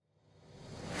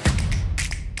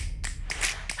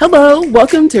Hello,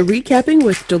 welcome to Recapping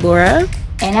with Delora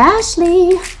and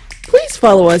Ashley. Please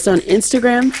follow us on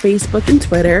Instagram, Facebook, and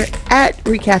Twitter at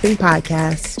Recapping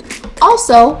Podcast.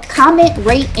 Also, comment,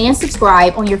 rate, and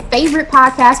subscribe on your favorite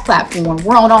podcast platform.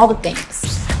 We're on all the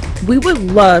things. We would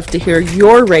love to hear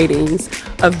your ratings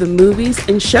of the movies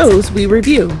and shows we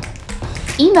review.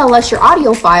 Email us your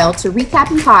audio file to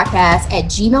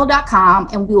recappingpodcast@gmail.com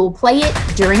and we will play it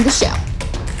during the show.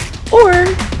 Or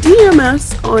DM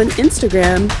us on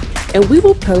Instagram and we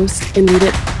will post and read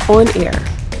it on air.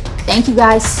 Thank you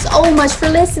guys so much for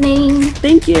listening.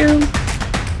 Thank you.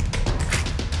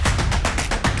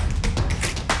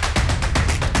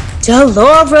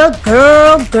 Delora,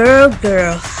 girl.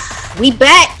 We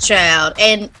back, child.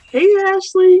 And hey,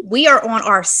 Ashley. We are on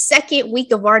our second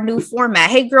week of our new format.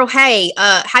 Hey, girl. Hey,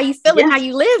 how you feeling? Yes. How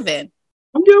you living?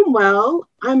 I'm doing well.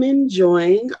 I'm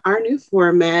enjoying our new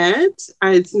format.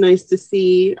 It's nice to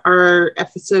see our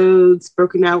episodes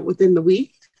broken out within the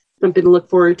week. Something to look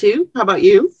forward to. How about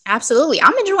you? Absolutely.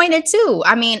 I'm enjoying it too.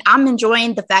 I mean, I'm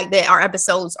enjoying the fact that our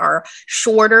episodes are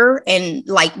shorter and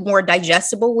like more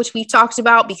digestible, which we've talked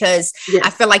about, because I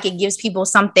feel like it gives people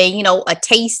something, a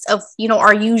taste of,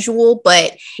 our usual,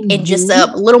 but in just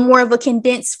a little more of a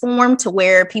condensed form to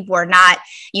where people are not,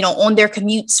 on their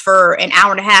commutes for an hour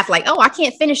and a half, like, oh, I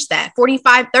can't finish that.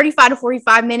 35 to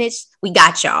 45 minutes. We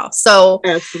got y'all. So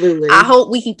absolutely. I hope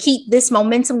we can keep this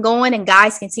momentum going and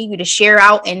guys continue to share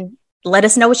out and let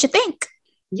us know what you think.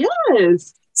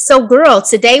 Yes. So, girl,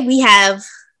 today we have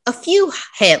a few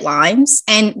headlines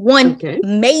and one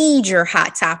major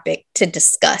hot topic to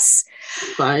discuss.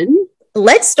 Fun.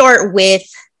 Let's start with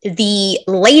the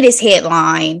latest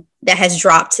headline that has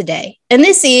dropped today. And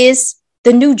this is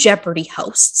the new Jeopardy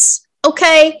hosts.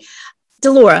 Okay,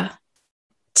 Delora,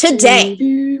 today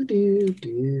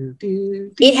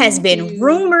it has been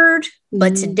rumored,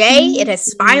 but today it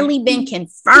has finally been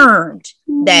confirmed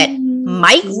that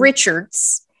Mike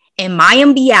Richards and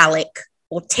Mayim Bialik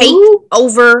will take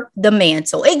over the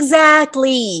mantle.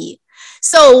 Exactly.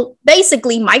 So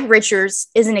basically, Mike Richards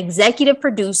is an executive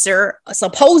producer,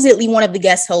 supposedly one of the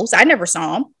guest hosts. I never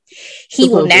saw him. He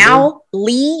will now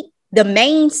lead the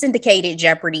main syndicated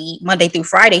Jeopardy Monday through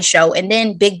Friday show. And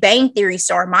then Big Bang Theory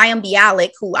star Mayim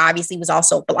Bialik, who obviously was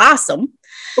also Blossom,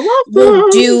 will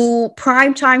do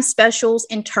primetime specials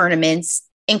and tournaments,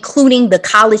 including the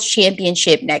college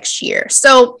championship next year.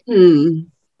 So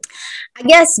I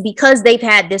guess because they've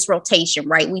had this rotation,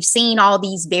 right? We've seen all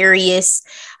these various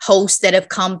hosts that have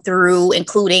come through,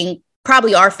 including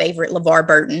probably our favorite, LeVar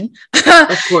Burton,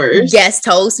 of course, guest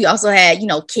host. We also had,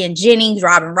 Ken Jennings,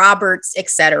 Robin Roberts,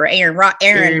 etc. Aaron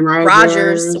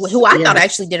Rodgers, who I thought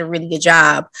actually did a really good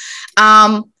job.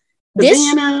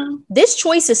 This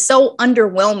choice is so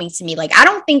underwhelming to me. Like, I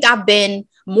don't think I've been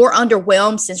more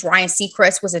underwhelmed since Ryan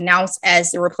Seacrest was announced as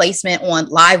the replacement on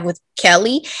Live with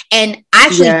Kelly. And I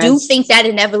actually do think that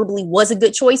inevitably was a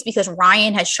good choice because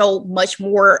Ryan has showed much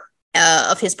more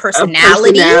of his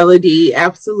personality.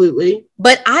 Absolutely.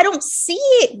 But I don't see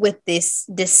it with this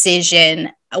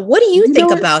decision. What do you think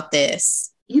about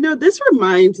this? This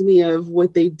reminds me of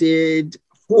what they did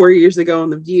 4 years ago on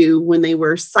The View when they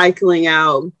were cycling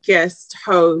out guest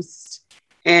hosts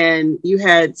and you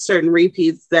had certain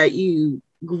repeats that you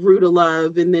grew to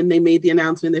love, and then they made the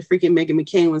announcement that freaking Meghan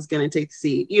McCain was going to take the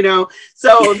seat,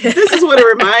 So this is what it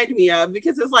reminded me of,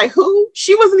 because it's like,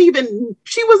 she wasn't even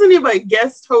a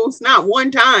guest host, not one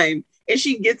time, and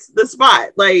she gets the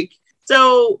spot. Like,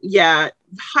 so yeah,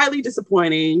 highly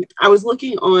disappointing. I was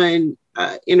looking on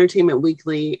Entertainment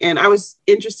Weekly, and I was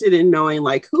interested in knowing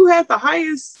like who had the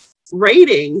highest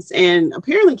ratings, and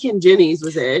apparently Ken Jennings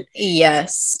was it.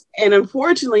 Yes. And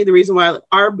unfortunately, the reason why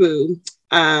our boo,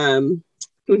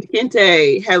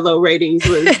 Kente had low ratings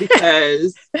was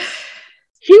because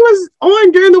he was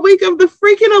on during the week of the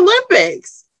freaking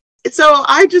Olympics. So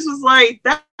I just was like,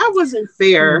 that wasn't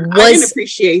fair. I didn't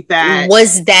appreciate that.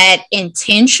 Was that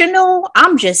intentional?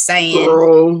 I'm just saying.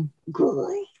 Girl.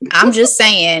 I'm just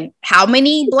saying, how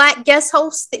many Black guest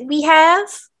hosts that we have?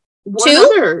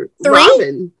 Two? 3?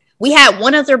 Robin. We had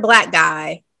one other black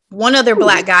guy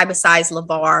besides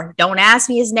LeVar. Don't ask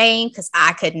me his name because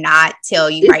I could not tell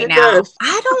you right now.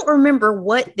 I don't remember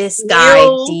what this guy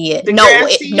did.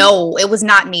 No, it was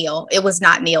not Neil. It was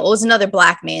another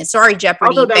black man. Sorry,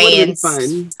 Jeopardy fans.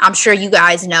 I'm sure you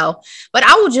guys know. But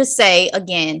I will just say,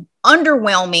 again,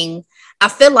 underwhelming. I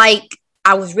feel like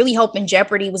I was really hoping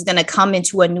Jeopardy was going to come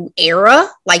into a new era.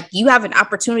 Like, you have an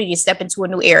opportunity to step into a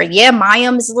new era. Yeah,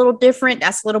 Mayim is a little different.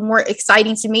 That's a little more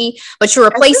exciting to me. But you're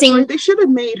replacing. They should have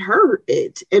made her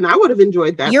it, and I would have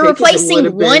enjoyed that. You're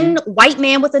replacing one white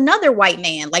man with another white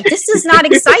man. Like, this does not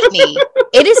excite me.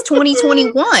 It is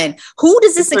 2021. Who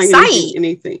does this excite?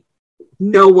 Anything.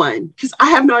 No one, because I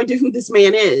have no idea who this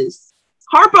man is.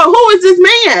 Harpo, who is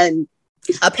this man?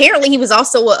 Apparently, he was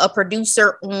also a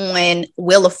producer on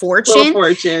Wheel of Fortune.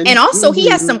 And also, he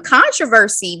has some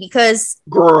controversy because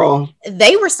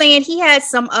they were saying he had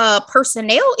some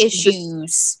personnel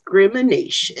issues.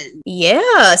 Discrimination.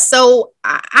 Yeah. So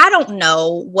I don't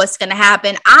know what's going to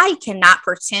happen. I cannot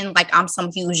pretend like I'm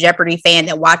some huge Jeopardy fan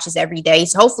that watches every day.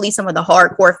 So hopefully some of the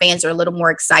hardcore fans are a little more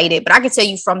excited. But I can tell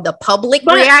you from the public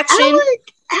reaction,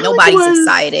 Alec nobody's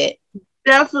excited.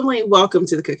 Definitely welcome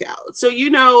to the cookout. So,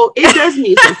 it does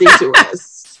mean something to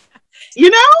us.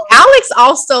 Alex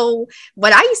also,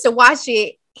 when I used to watch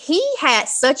it, he had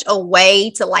such a way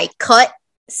to like cut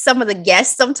some of the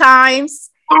guests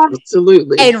sometimes.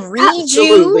 Absolutely. And read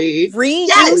you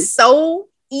so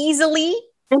easily.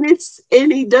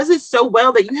 And he does it so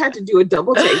well that you had to do a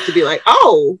double take to be like,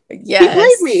 oh, yes, he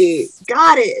played me.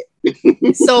 Got it.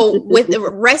 So with the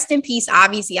rest in peace,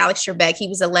 obviously, Alex Trebek, he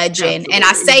was a legend. Absolutely. And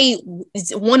I say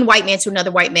one white man to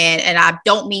another white man, and I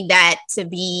don't mean that to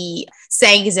be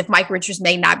saying as if Mike Richards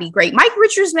may not be great. Mike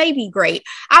Richards may be great.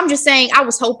 I'm just saying I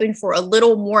was hoping for a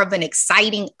little more of an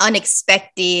exciting,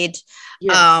 unexpected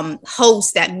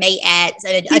host that may add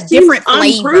a different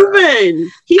flavor.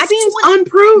 He seems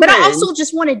unproven. But I also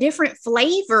just want a different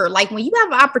flavor. Like, when you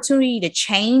have an opportunity to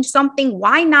change something,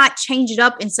 why not change it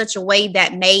up in such a way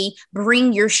that may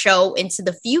bring your show into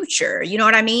the future? You know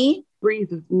what I mean?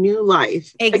 Breathe new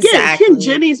life. Exactly. Again, Ken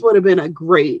Jennings would have been a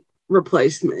great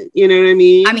replacement. You know what I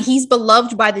mean? I mean, he's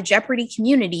beloved by the Jeopardy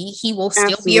community. He will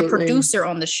still be a producer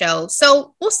on the show.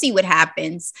 So we'll see what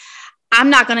happens. I'm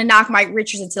not going to knock Mike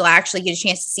Richards until I actually get a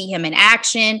chance to see him in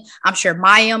action. I'm sure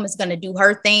Mayim is going to do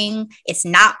her thing. It's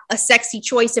not a sexy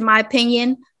choice, in my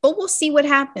opinion, but we'll see what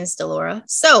happens, Delora.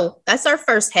 So that's our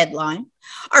first headline.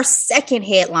 Our second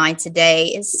headline today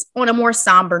is on a more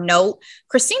somber note.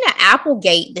 Christina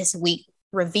Applegate this week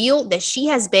revealed that she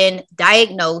has been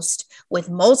diagnosed with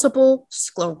multiple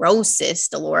sclerosis,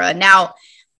 Delora. Now,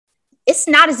 it's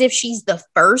not as if she's the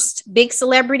first big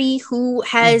celebrity who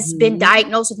has been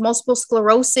diagnosed with multiple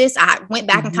sclerosis. I went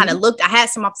back and kind of looked. I had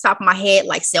some off the top of my head,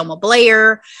 like Selma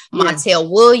Blair, Montel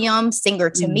Williams, singer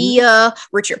Tamia,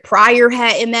 Richard Pryor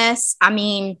had MS. I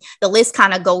mean, the list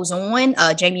kind of goes on.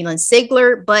 Jamie Lynn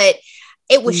Sigler. But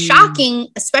it was shocking,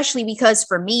 especially because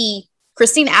for me,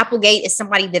 Christina Applegate is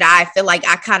somebody that I feel like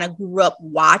I kind of grew up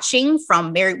watching,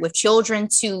 from Married with Children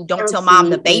to Don't Tell Mom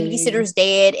the Babysitter's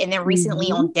Dead, and then recently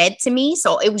on Dead to Me.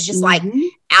 So it was just like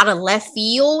out of left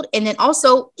field. And then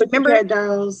also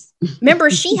remember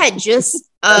she had just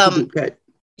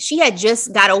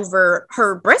got over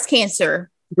her breast cancer.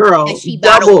 Girl, that she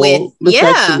battled with,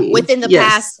 within the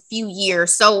past few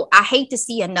years. So I hate to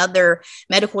see another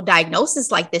medical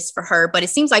diagnosis like this for her, but it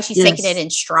seems like she's taking it in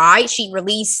stride. She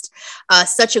released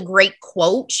such a great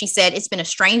quote. She said, "It's been a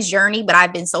strange journey, but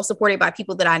I've been so supported by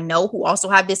people that I know who also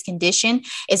have this condition.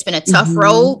 It's been a tough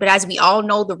road, but as we all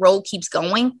know, the road keeps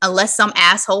going unless some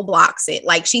asshole blocks it."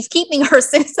 Like, she's keeping her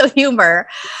sense of humor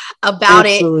about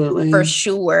it for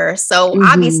sure. So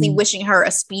obviously wishing her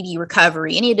a speedy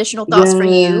recovery. Any additional thoughts for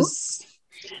you?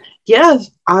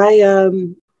 Yes, I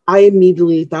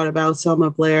immediately thought about Selma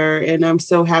Blair, and I'm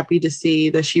so happy to see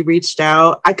that she reached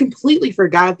out. I completely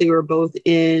forgot they were both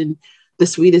in The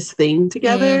Sweetest Thing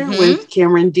together with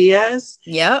Cameron Diaz.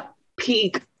 Yep.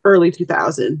 Peak early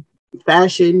 2000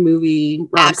 fashion movie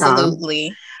rom-com.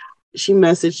 Absolutely. She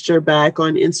messaged her back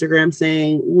on Instagram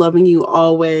saying, "Loving you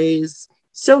always."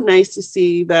 So nice to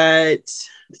see that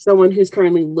someone who's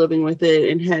currently living with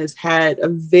it and has had a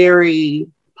very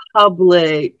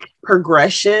public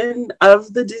progression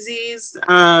of the disease,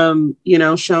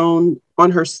 shown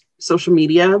on her social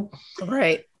media,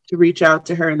 right, to reach out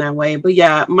to her in that way. But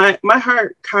yeah, my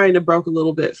heart kind of broke a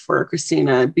little bit for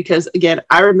Christina, because again,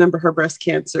 I remember her breast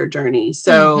cancer journey.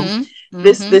 So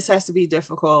this has to be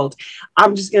difficult.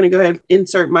 I'm just going to go ahead and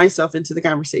insert myself into the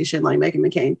conversation like Meghan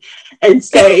McCain and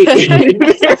say,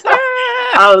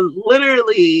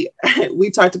 literally, we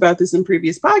talked about this in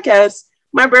previous podcasts.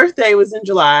 My birthday was in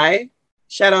July.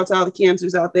 Shout out to all the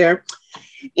cancers out there.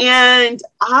 And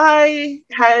I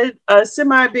had a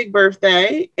semi-big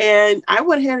birthday, and I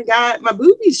went ahead and got my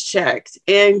boobies checked.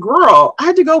 And girl, I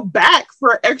had to go back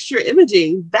for extra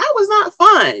imaging. That was not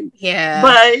fun. Yeah.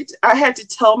 But I had to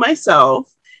tell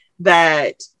myself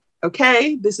that,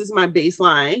 okay, this is my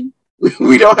baseline.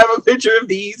 We don't have a picture of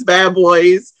these bad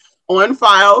boys on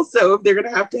file. So if they're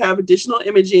going to have additional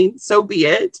imaging, so be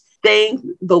it. Thank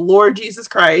the Lord Jesus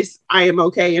Christ, I am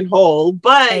okay and whole.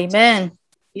 But, amen.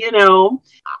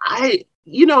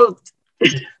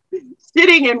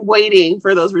 Sitting and waiting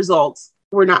for those results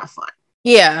were not fun.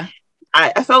 Yeah.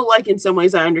 I felt like in some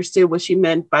ways I understood what she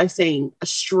meant by saying a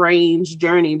strange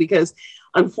journey, because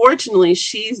unfortunately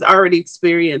she's already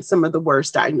experienced some of the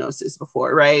worst diagnoses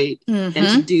before, right? Mm-hmm. And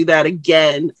to do that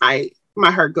again, my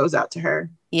heart goes out to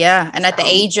her. Yeah. And at the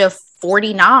age of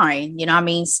 49,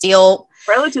 still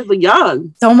relatively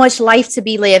young. So much life to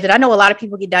be lived. And I know a lot of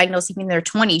people get diagnosed even in their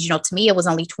 20s. To me, it was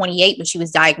only 28 when she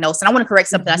was diagnosed. And I want to correct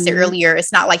something I said earlier.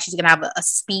 It's not like she's going to have a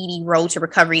speedy road to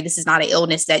recovery. This is not an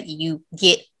illness that you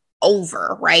get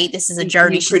over, right? This is a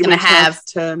journey she's going to have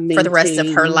for the rest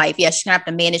of her life. Yeah, she's going to have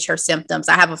to manage her symptoms.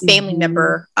 I have a family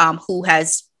member who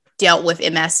has dealt with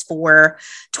MS for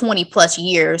 20 plus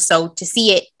years. So to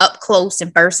see it up close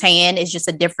and firsthand is just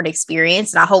a different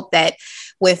experience. And I hope that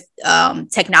with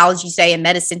technology today and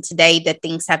medicine today, that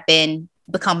things have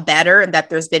become better and that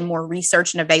there's been more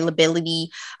research and availability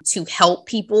to help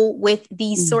people with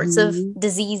these sorts of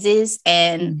diseases.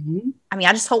 And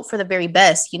I just hope for the very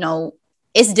best.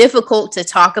 It's difficult to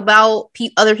talk about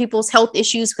other people's health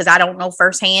issues because I don't know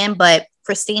firsthand, but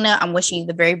Christina, I'm wishing you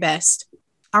the very best.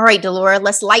 All right, Delora,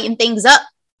 let's lighten things up.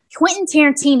 Quentin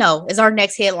Tarantino is our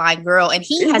next headline, girl, and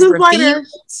he has revealed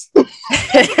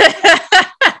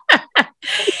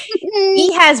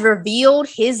he has revealed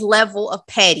his level of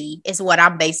petty, is what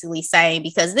I'm basically saying,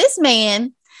 because this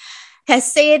man has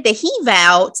said that he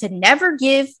vowed to never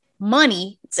give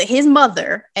money to his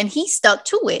mother, and he stuck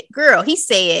to it. Girl, he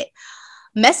said,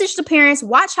 message to parents,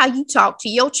 watch how you talk to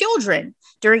your children.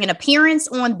 During an appearance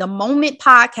on the Moment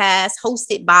podcast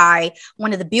hosted by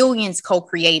one of the Billions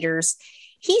co-creators,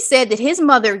 he said that his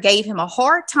mother gave him a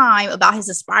hard time about his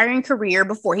aspiring career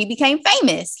before he became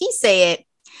famous. He said,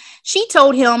 she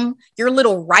told him your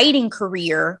little writing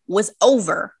career was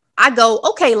over. I go,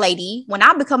 okay, lady, when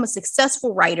I become a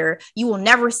successful writer, you will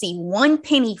never see one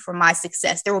penny from my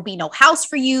success. There will be no house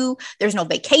for you. There's no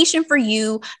vacation for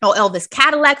you. No Elvis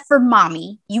Cadillac for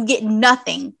mommy. You get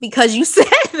nothing because you said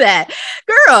that,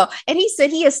 girl. And he said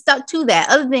he has stuck to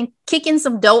that. Other than kicking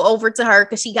some dough over to her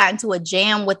because she got into a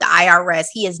jam with the IRS,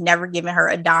 he has never given her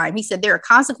a dime. He said there are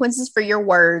consequences for your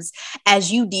words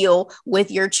as you deal with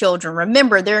your children.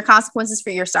 Remember, there are consequences for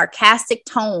your sarcastic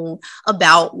tone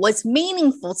about what's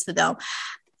meaningful to them.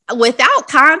 Without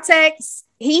context,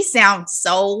 he sounds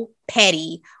so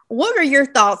petty. What are your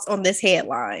thoughts on this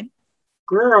headline?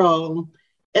 Girl,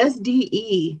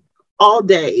 SDE all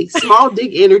day, small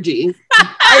dick energy.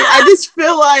 I just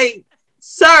feel like,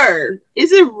 sir,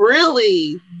 is it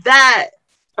really that?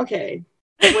 Okay.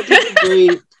 What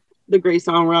did the great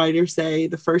songwriter say?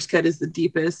 The first cut is the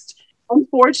deepest.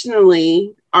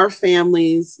 Unfortunately, our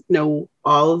families know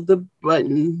all of the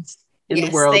buttons in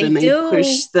the world, and they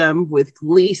push them with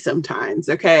glee sometimes.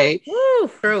 Okay. Woo,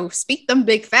 true. Speak them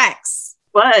big facts.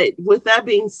 But with that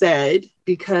being said,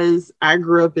 because I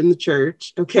grew up in the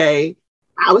church, okay,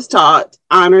 I was taught,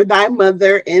 honor thy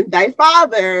mother and thy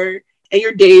father, and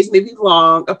your days may be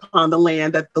long upon the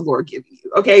land that the Lord give you.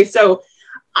 Okay, so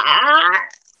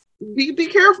be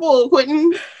careful,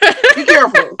 Quentin. Be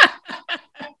careful.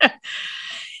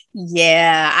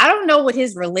 Yeah, I don't know what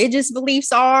his religious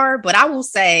beliefs are, but I will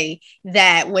say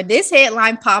that when this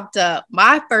headline popped up,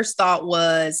 my first thought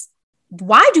was,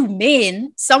 why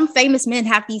do some famous men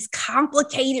have these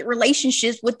complicated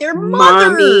relationships with their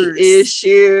mothers? Mommy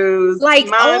issues. Like,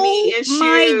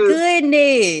 my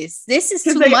goodness, this is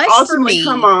too much for me. They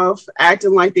come off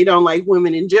acting like they don't like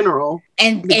women in general.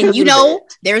 And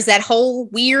there's that whole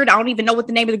weird, I don't even know what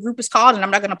the name of the group is called, and I'm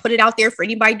not going to put it out there for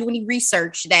anybody doing any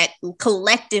research, that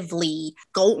collectively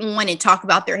go on and talk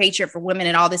about their hatred for women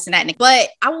and all this and that. But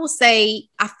I will say,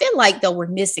 I feel like though we're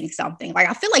missing something. Like,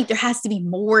 I feel like there has to be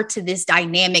more to this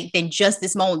dynamic than just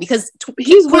this moment, because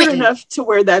he's good enough to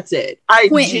where that's it. I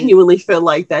genuinely feel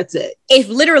like that's it. If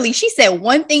literally she said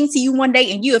one thing to you one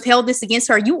day and you have held this against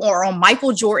her, you are on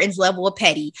Michael Jordan's level of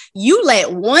petty. You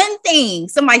let one thing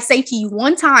somebody say to you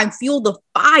one time fuel the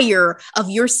fire of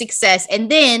your success, and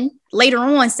then later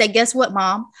on say, guess what,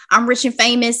 mom, I'm rich and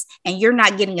famous and you're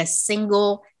not getting a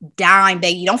single dime,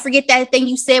 baby. Don't forget that thing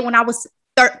you said when I was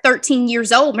 13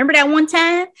 years old. Remember that one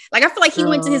time? Like, I feel like he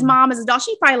went to his mom as a dog.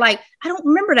 She probably like, I don't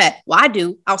remember that. Well, I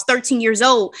do. I was 13 years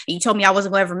old and you told me I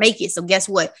wasn't going to ever make it. So guess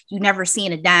what? You never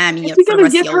seen a dime in your life. Is he going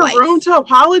to give her room to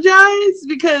apologize?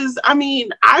 Because I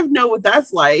know what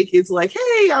that's like. It's like,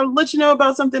 hey, I'll let you know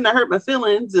about something that hurt my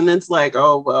feelings. And it's like,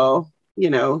 oh, well,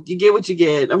 you get what you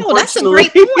get. No, that's a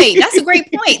great point. That's a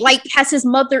great point. Like, has his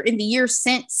mother in the years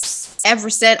since ever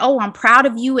said, "Oh, I'm proud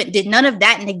of you," and did none of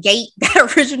that negate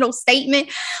that original statement?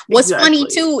 What's funny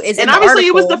too is, and obviously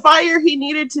it was the fire he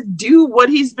needed to do what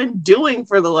he's been doing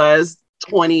for the last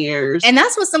 20 years. And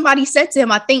that's what somebody said to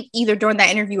him, I think either during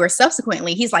that interview or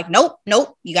subsequently. He's like, nope,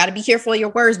 you got to be careful of your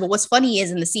words. But what's funny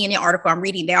is in the CNN article I'm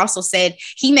reading, they also said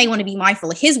he may want to be mindful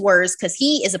of his words because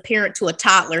he is a parent to a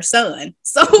toddler son.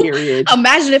 So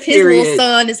imagine if his little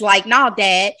son is like, nah,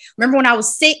 dad, remember when I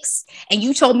was 6 and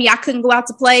you told me I couldn't go out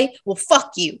to play? Well,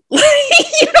 fuck you.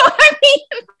 You know what I mean?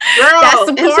 Girl, that's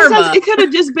some karma. It could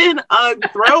have just been a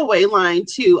throwaway line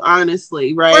too,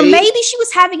 honestly, right? Or maybe she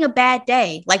was having a bad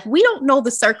day. Like, we don't know the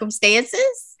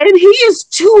circumstances. And he is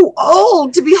too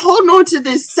old to be holding on to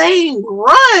this same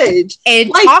grudge.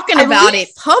 And talking about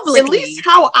it publicly. At least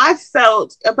how I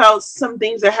felt about some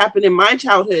things that happened in my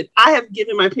childhood. I have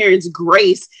given my parents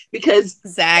grace because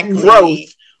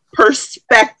growth,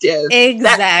 perspective.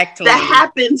 Exactly. That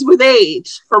happens with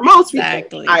age for most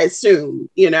people, I assume,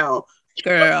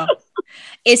 Girl,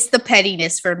 it's the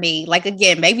pettiness for me. Like,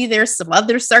 again, maybe there's some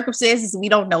other circumstances we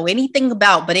don't know anything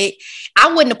about, but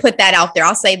I wouldn't have put that out there.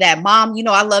 I'll say that, Mom,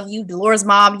 I love you. Dolores'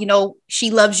 mom,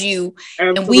 she loves you.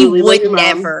 Absolutely. And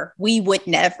we would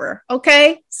never.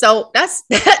 Okay. So that's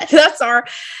our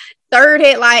third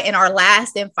headline, and our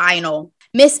last and final.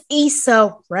 Miss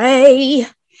Issa Rae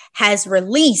has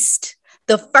released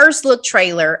the first look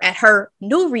trailer at her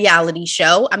new reality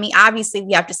show. I mean, obviously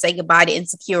we have to say goodbye to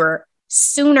Insecure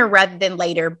sooner rather than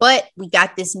later, but we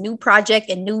got this new project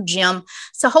and new gem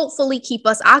to hopefully keep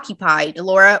us occupied.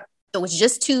 Laura, it was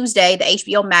just Tuesday, the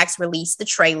HBO Max released the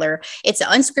trailer. It's an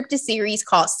unscripted series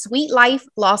called Sweet Life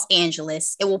Los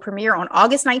Angeles. It will premiere on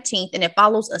August 19th, and it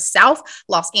follows a South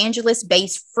Los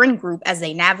Angeles-based friend group as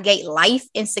they navigate life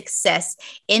and success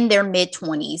in their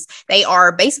mid-20s. They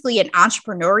are basically an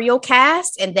entrepreneurial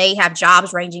cast, and they have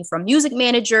jobs ranging from music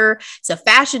manager to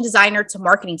fashion designer to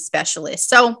marketing specialist.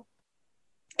 So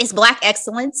it's Black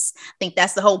excellence. I think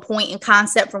that's the whole point and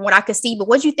concept from what I could see. But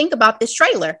what do you think about this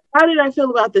trailer? How did I feel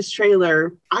about this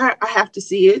trailer? I have to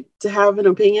see it to have an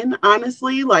opinion,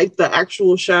 honestly, like the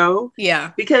actual show.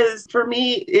 Yeah. Because for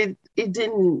me, it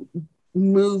didn't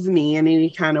move me in any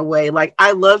kind of way. Like,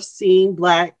 I love seeing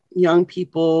Black young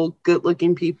people, good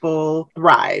looking people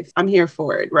thrive. I'm here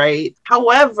for it, right?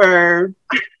 However,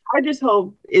 I just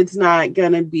hope it's not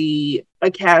going to be a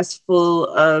cast full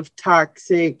of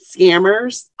toxic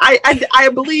scammers. I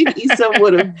believe Issa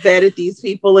would have vetted these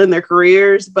people in their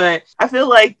careers, but I feel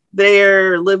like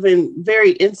they're living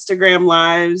very Instagram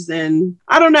lives, and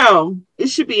I don't know. It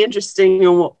should be interesting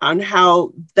on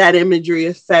how that imagery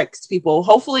affects people.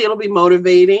 Hopefully it'll be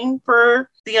motivating for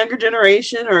the younger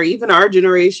generation or even our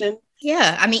generation.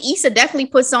 Yeah, I mean, Issa definitely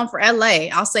puts on for LA.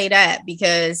 I'll say that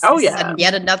because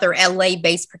yet another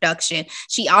LA-based production.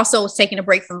 She also was taking a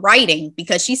break from writing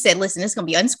because she said, listen, it's going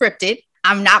to be unscripted.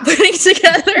 I'm not putting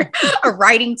together a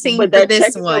writing team for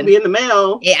this one. Will be in the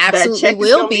mail. It absolutely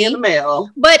will be in the mail.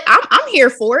 But I'm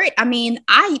here for it. I mean,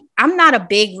 I'm not a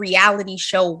big reality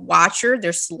show watcher.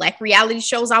 There's select reality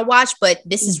shows I watch, but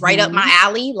this is right up my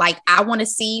alley. Like, I want to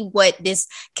see what this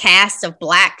cast of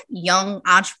Black, young,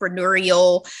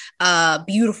 entrepreneurial,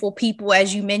 beautiful people,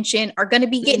 as you mentioned, are going to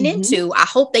be getting into. I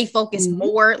hope they focus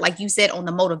more, like you said, on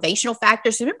the motivational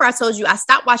factors. Remember, I told you I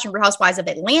stopped watching Real Housewives of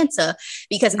Atlanta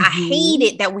because I hated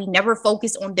that we never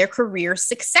focused on their career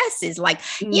successes. Like,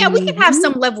 yeah, we can have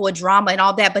some level of drama and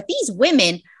all that, but these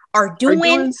women are doing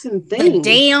the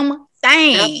damn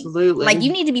thing. Absolutely. Like,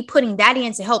 you need to be putting that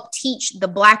in to help teach the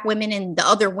Black women and the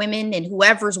other women and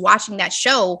whoever's watching that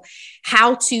show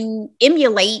how to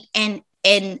emulate and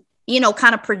kind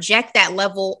of project that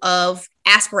level of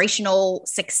aspirational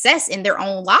success in their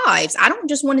own lives. I don't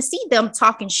just want to see them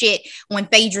talking shit when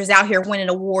Phaedra's out here winning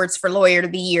awards for Lawyer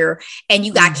of the Year and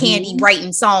you got Candy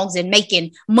writing songs and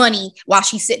making money while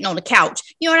she's sitting on the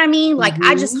couch. You know what I mean? Like,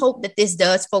 I just hope that this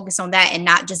does focus on that and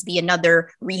not just be another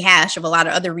rehash of a lot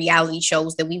of other reality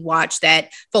shows that we watch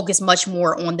that focus much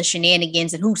more on the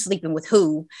shenanigans and who's sleeping with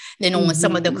who than on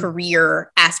some of the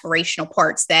career aspirational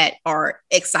parts that are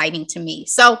exciting to me.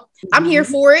 So I'm here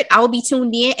for it. I will be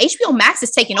tuned in. HBO Max is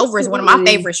taking over as one of my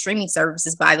favorite streaming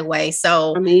services, by the way.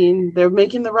 So, I mean, they're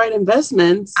making the right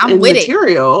investments in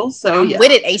material. So, I'm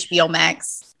with it, HBO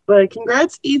Max. But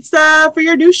congrats, Issa, for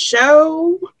your new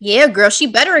show. Yeah, girl. She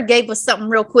better have gave us something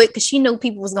real quick because she knew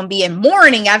people was going to be in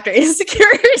mourning after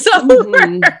Insecure is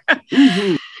over.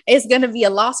 It's going to be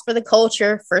a loss for the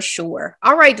culture for sure.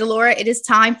 All right, Delora, it is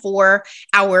time for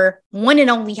our one and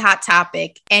only hot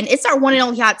topic. And it's our one and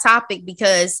only hot topic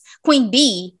because Queen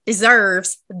B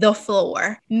deserves the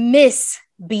floor. Miss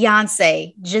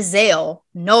Beyonce, Giselle,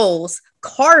 Knowles,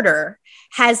 Carter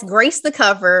has graced the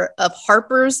cover of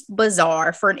Harper's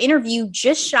Bazaar for an interview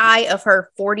just shy of her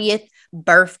 40th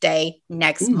birthday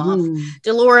next month.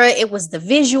 Delora, it was the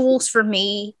visuals for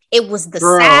me. It was the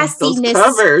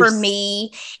sassiness for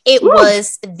me. It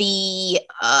was the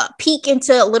peek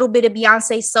into a little bit of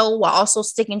Beyonce's soul while also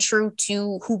sticking true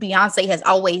to who Beyonce has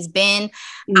always been.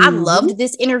 I loved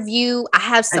this interview. I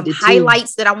have some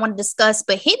highlights that I want to discuss,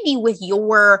 but hit me with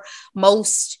your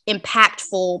most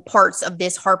impactful parts of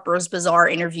this Harper's Bazaar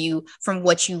interview from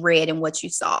what you read and what you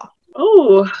saw.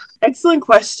 Oh, excellent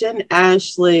question,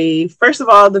 Ashley. First of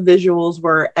all, the visuals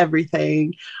were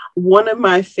everything. One of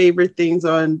my favorite things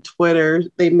on Twitter,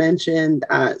 they mentioned,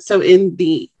 so in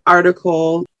the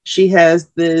article, she has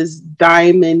this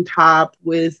diamond top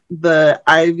with the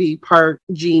Ivy Park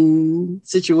jean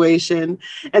situation.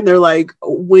 And they're like,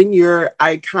 when you're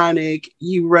iconic,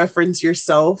 you reference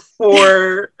yourself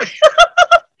for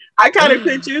iconic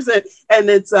pictures, and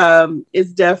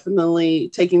it's definitely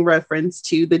taking reference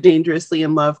to the Dangerously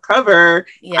in Love cover.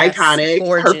 Yes, iconic,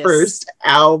 gorgeous. Her first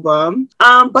album.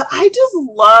 But I just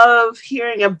love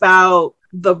hearing about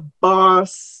the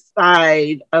boss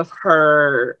side of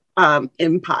her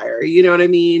empire. You know what I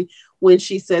mean? When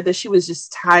she said that she was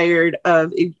just tired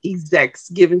of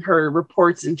execs giving her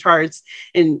reports and charts,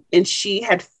 and she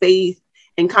had faith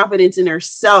and confidence in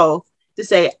herself to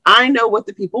say, I know what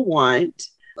the people want.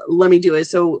 Let me do it.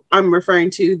 So I'm referring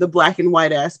to the black and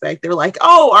white aspect. They're like,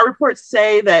 oh, our reports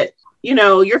say that, you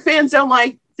know, your fans don't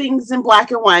like things in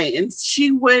black and white. And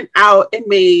she went out and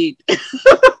made,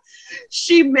 If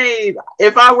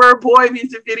I Were a Boy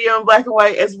music video in black and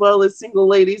white, as well as Single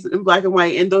Ladies in black and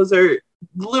white. And those are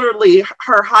literally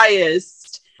her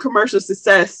highest commercial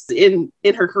success in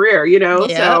her career, you know?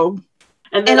 Yep. So.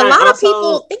 And a lot of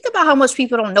people, think about how much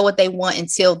people don't know what they want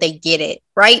until they get it,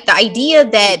 right? The idea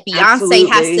that Beyonce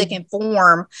has to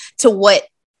conform to what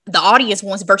the audience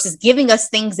wants versus giving us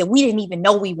things that we didn't even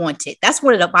know we wanted. That's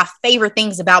one of my favorite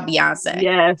things about Beyonce.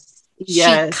 Yes.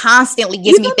 She constantly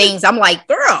gives me things. I'm like,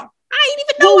 girl, I didn't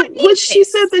even know I needed when she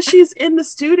said that she's in the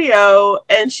studio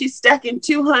and she's stacking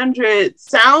 200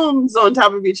 sounds on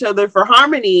top of each other for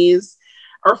harmonies,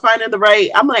 or finding the right,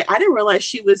 I'm like, I didn't realize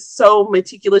she was so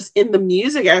meticulous in the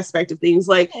music aspect of things.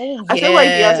 Like, I feel like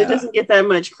Beyonce doesn't get that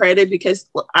much credit because,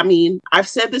 I mean, I've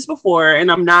said this before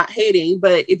and I'm not hating,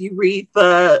 but if you read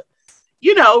the,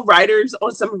 you know, writers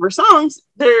on some of her songs,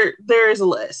 there is a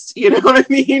list, you know what I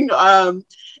mean?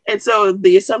 And so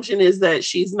the assumption is that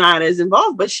she's not as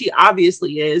involved, but she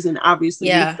obviously is. And obviously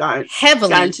we've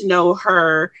gotten to know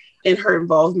her and her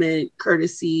involvement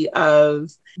courtesy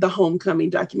of the Homecoming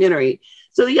documentary.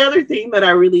 So the other thing that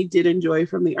I really did enjoy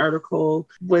from the article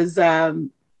was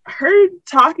her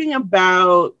talking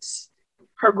about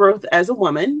her growth as a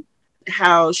woman,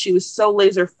 how she was so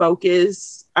laser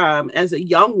focused as a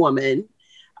young woman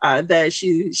that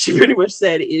she pretty much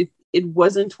said, if it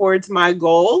wasn't towards my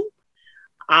goal,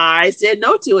 I said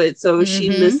no to it. So she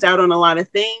missed out on a lot of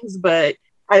things, but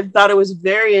I thought it was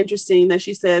very interesting that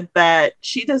she said that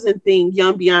she doesn't think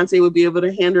young Beyonce would be able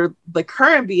to handle the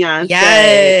current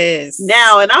Beyonce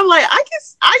now. And I'm like, I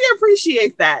can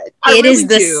appreciate that. It really is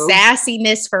the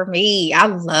sassiness for me. I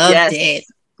loved it.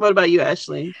 What about you,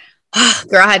 Ashley?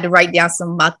 Girl, I had to write down some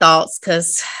of my thoughts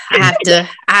because I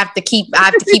have to keep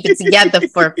it together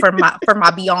for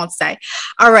my Beyonce.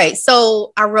 All right.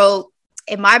 So I wrote,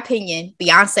 in my opinion,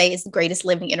 Beyonce is the greatest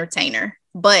living entertainer,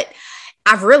 but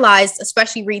I've realized,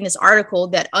 especially reading this article,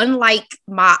 that unlike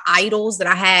my idols that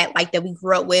I had, like that we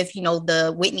grew up with, you know,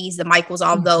 the Whitneys, the Michaels,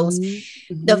 all those, and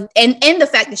the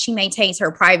fact that she maintains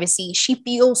her privacy, she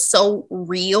feels so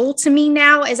real to me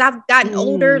now as I've gotten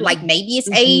older. Like maybe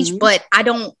it's age, but I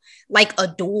don't like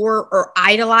adore or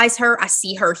idolize her. I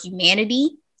see her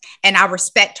humanity and I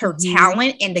respect her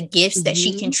talent and the gifts that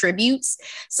she contributes.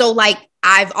 So like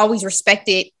I've always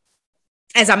respected,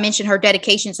 as I mentioned, her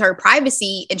dedication to her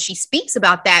privacy. And she speaks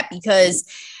about that because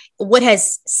what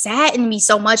has saddened me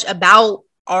so much about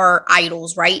our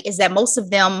idols, right, is that most of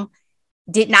them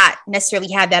did not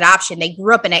necessarily have that option. They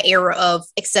grew up in an era of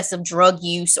excessive drug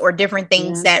use or different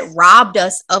things that robbed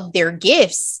us of their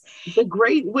gifts. The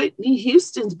great Whitney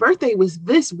Houston's birthday was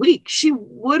this week. She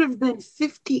would have been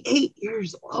 58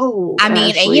 years old. I mean,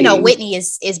 Ashley. And you know, Whitney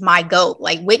is my GOAT.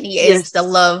 Like Whitney is the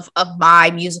love of my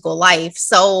musical life.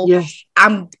 So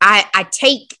I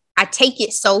take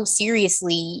it so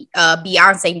seriously,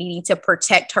 Beyonce needing to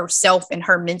protect herself and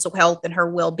her mental health and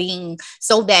her well-being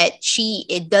so that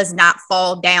it does not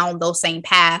fall down those same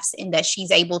paths and that she's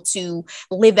able to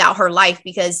live out her life,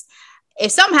 because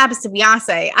if something happens to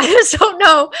Beyonce, I just don't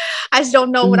know. I just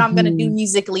don't know what I'm going to do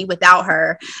musically without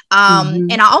her.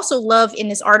 And I also love in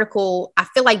this article, I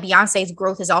feel like Beyonce's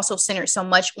growth is also centered so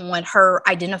much on her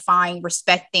identifying,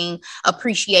 respecting,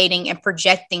 appreciating, and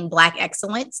projecting Black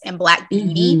excellence and Black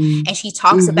beauty. And she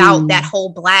talks about that whole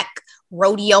Black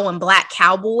rodeo and Black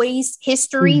cowboys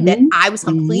history that I was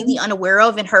completely unaware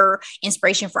of, in her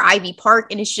inspiration for Ivy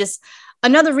Park. And it's just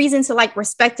another reason to like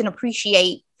respect and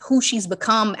appreciate who she's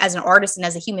become as an artist and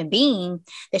as a human being,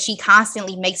 that she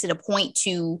constantly makes it a point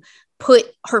to put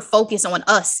her focus on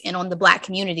us and on the Black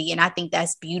community. And I think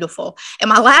that's beautiful. And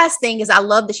my last thing is, I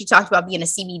love that she talked about being a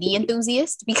CBD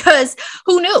enthusiast, because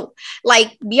who knew?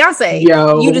 Like Beyonce,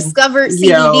 you discovered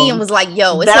CBD and was like,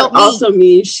 yo, it's helped me. That also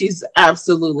means she's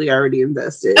absolutely already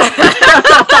invested.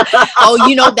 Oh,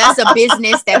 you know, that's a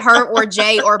business that her or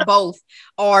Jay or both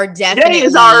are definitely. Jay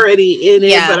is already in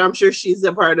it, but I'm sure she's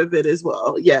a part of it as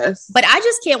well. Yes. But I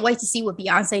just can't wait to see what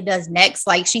Beyonce does next.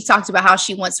 Like, she talked about how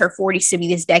she wants her 40s to be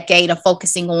this decade of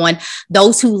focusing on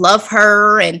those who love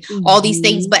her and all these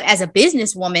things. But as a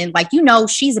businesswoman, like, you know,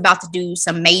 she's about to do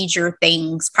some major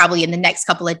things probably in the next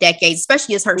couple of decades,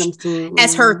 especially as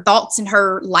her thoughts and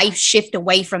her life shift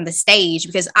away from the stage,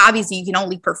 because obviously you can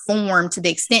only perform to the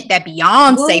extent that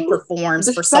Beyonce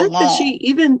performs for so long. That she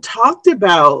even talked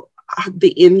about the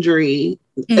injury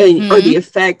or the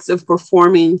effects of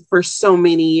performing for so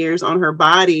many years on her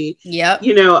body.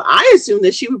 You know, I assumed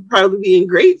that she would probably be in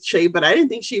great shape, but I didn't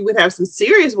think she would have some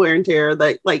serious wear and tear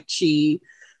like she,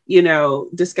 you know,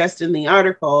 discussed in the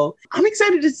article. I'm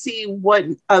excited to see what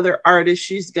other artists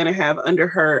she's going to have under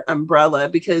her umbrella,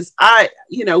 because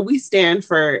we stand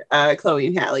for Chloe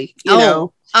and Halle, you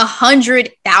know.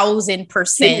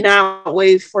 100,000%. Cannot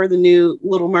wait for the new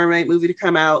Little Mermaid movie to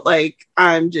come out. Like,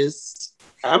 I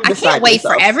can't wait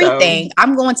for everything. So,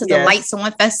 I'm going to the Lights On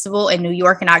Festival in New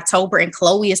York in October, and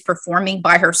Chloe is performing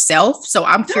by herself. So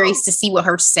I'm curious to see what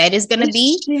her set is going to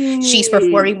be. She's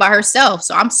performing by herself.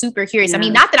 So I'm super curious. I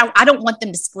mean, not that I don't want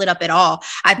them to split up at all,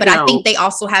 but I think they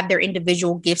also have their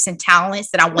individual gifts and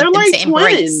talents that I want them to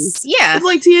embrace. Yeah. It's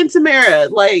like Tia and Tamara.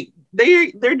 Like,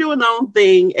 they're doing their own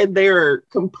thing and they're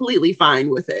completely fine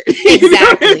with it.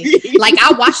 Exactly. Like,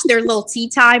 I watched their little tea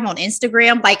time on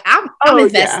Instagram. Like, I'm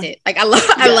invested. Like, I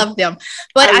love them.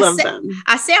 But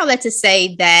I say all that to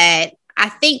say that I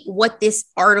think what this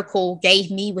article gave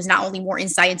me was not only more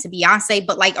insight into Beyonce,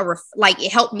 but like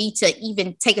it helped me to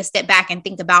even take a step back and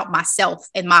think about myself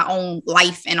and my own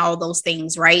life and all those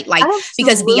things, right? Like,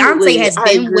 because Beyonce has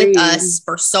been with us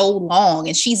for so long,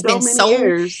 and she's been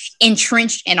so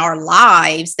entrenched in our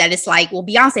lives that it's like, well,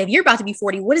 Beyonce, if you're about to be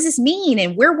 40, what does this mean?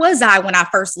 And where was I when I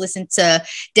first listened to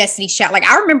Destiny's Child? Like,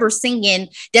 I remember singing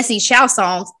Destiny's Child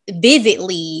songs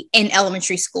vividly in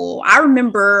elementary school. I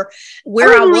remember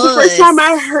where I was. The first time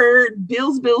I heard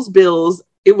Bills,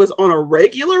 it was on a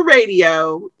regular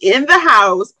radio in the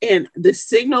house and the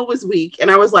signal was weak.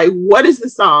 And I was like, what is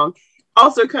this song?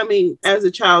 Also coming as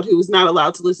a child who was not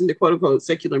allowed to listen to quote unquote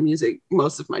secular music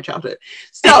most of my childhood.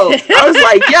 So I was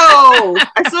like, yo,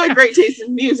 I still had great taste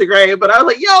in music, right? But I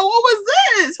was like, yo, what was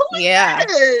this? Who was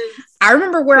this? I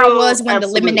remember where I was when the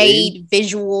Lemonade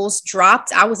visuals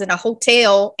dropped. I was in a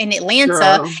hotel in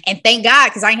Atlanta, and thank God,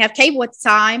 because I didn't have cable at the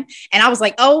time. And I was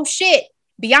like, oh shit,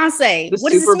 Beyonce,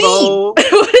 what does this mean?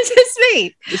 What does this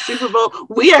mean? The Super Bowl.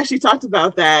 We actually talked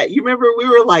about that. You remember we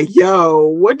were like, yo,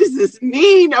 what does this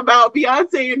mean about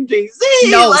Beyonce and Jay-Z?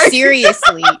 No, like-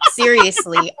 seriously.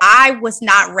 I was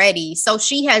not ready. So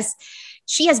she has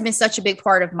been such a big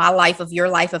part of my life, of your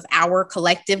life, of our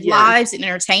collective lives in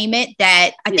entertainment,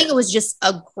 that I think it was just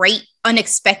a great,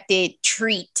 unexpected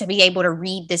treat to be able to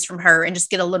read this from her and just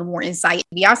get a little more insight.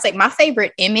 Beyonce, my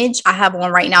favorite image I have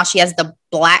on right now, she has the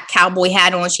black cowboy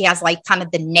hat on. She has like kind of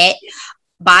the net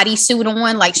bodysuit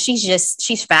on. Like,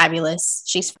 she's fabulous.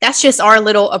 That's just our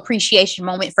little appreciation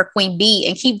moment for Queen B.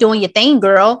 And keep doing your thing,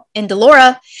 girl. And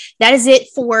Delora, that is it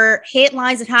for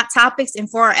headlines and hot topics and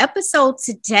for our episode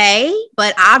today.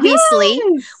 But obviously,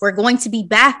 we're going to be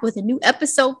back with a new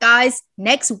episode, guys,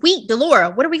 next week.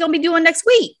 Delora, what are we going to be doing next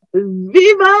week?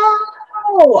 Viva!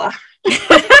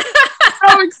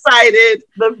 So excited.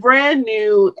 The brand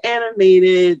new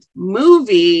animated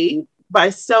movie by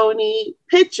Sony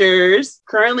Pictures,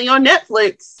 currently on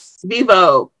Netflix,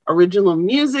 Vivo. Original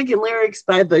music and lyrics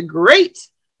by the great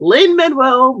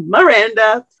Lin-Manuel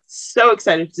Miranda. So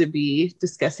excited to be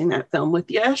discussing that film with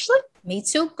you, Ashley. Me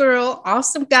too, girl.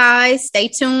 Awesome, guys. Stay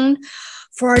tuned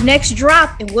for our next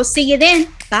drop, and we'll see you then.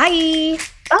 Bye.